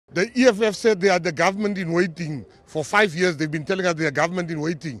The EFF said they are the government in waiting. For 5 years, they've been telling us they are government in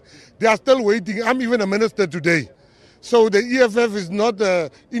waiting. They are still waiting. I'm even a minister today. So the EFF is not an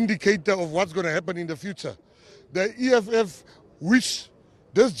indicator of what's going to happen in the future. The EFF wish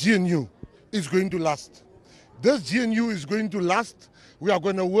this GNU is going to last. This GNU is going to last. We are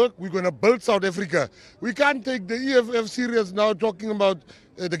going to work. We're going to build South Africa. We can't take the EFF serious now talking about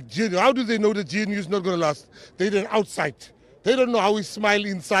the GNU. How do they know the GNU is not going to last? They're outside. They don't know how we smile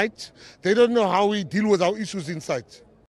inside. They don't know how we deal with our issues inside.